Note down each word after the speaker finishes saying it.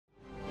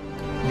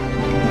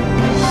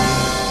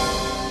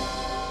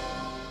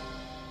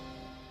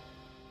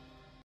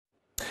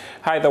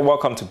Hi there,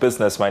 welcome to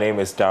Business. My name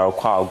is Daryl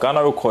Kwao.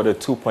 Ghana recorded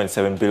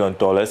 $2.7 billion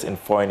in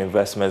foreign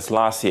investments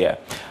last year.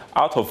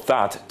 Out of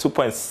that,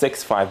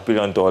 $2.65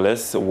 billion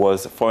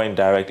was foreign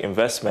direct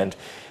investment.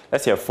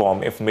 Let's hear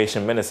from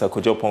Information Minister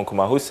Kojo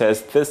Ponkuma, who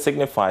says this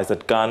signifies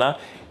that Ghana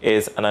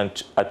is an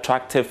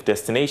attractive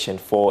destination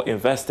for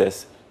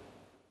investors.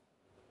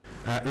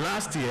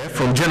 Last year,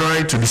 from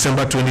January to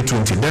December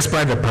 2020,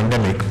 despite the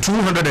pandemic,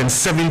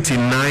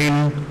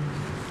 279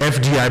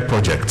 FDI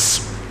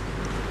projects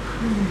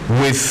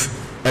with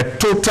a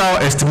total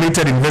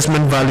estimated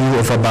investment value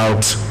of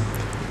about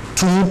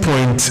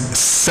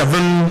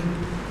 $2.7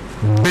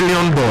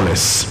 billion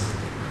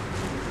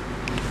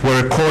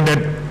were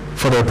recorded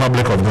for the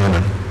Republic of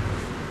Ghana.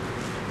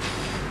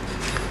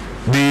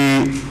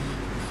 The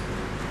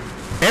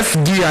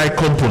FDI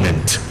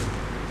component,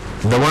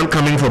 the one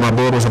coming from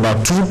abroad, was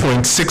about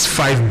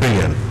 2.65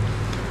 billion,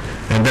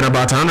 and then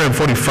about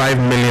 145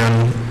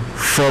 million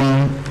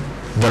from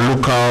the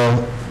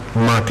local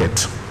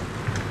market.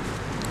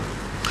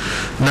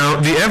 Now,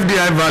 the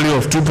FDI value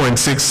of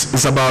 2.6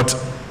 is about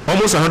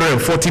almost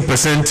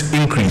 140%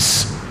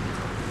 increase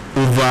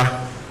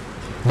over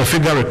the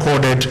figure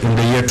recorded in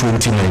the year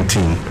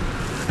 2019.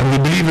 And we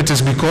believe it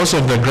is because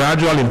of the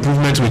gradual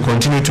improvements we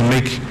continue to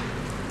make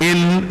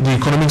in the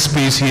economic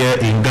space here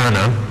in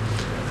Ghana,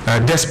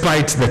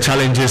 despite the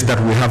challenges that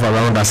we have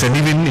around us, and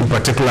even in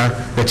particular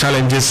the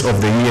challenges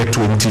of the year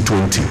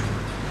 2020.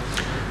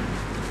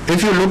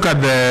 If you look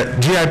at the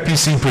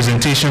GIPC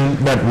presentation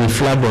that we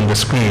flagged on the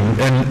screen,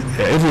 and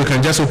if we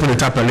can just open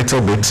it up a little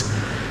bit,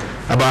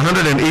 about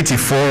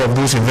 184 of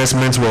those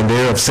investments were in the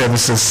area of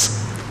services,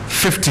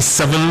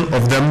 57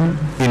 of them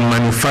in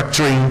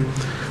manufacturing,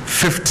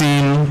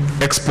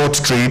 15 export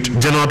trade,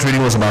 general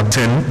trading was about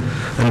 10,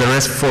 and the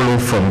rest follow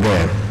from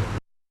there.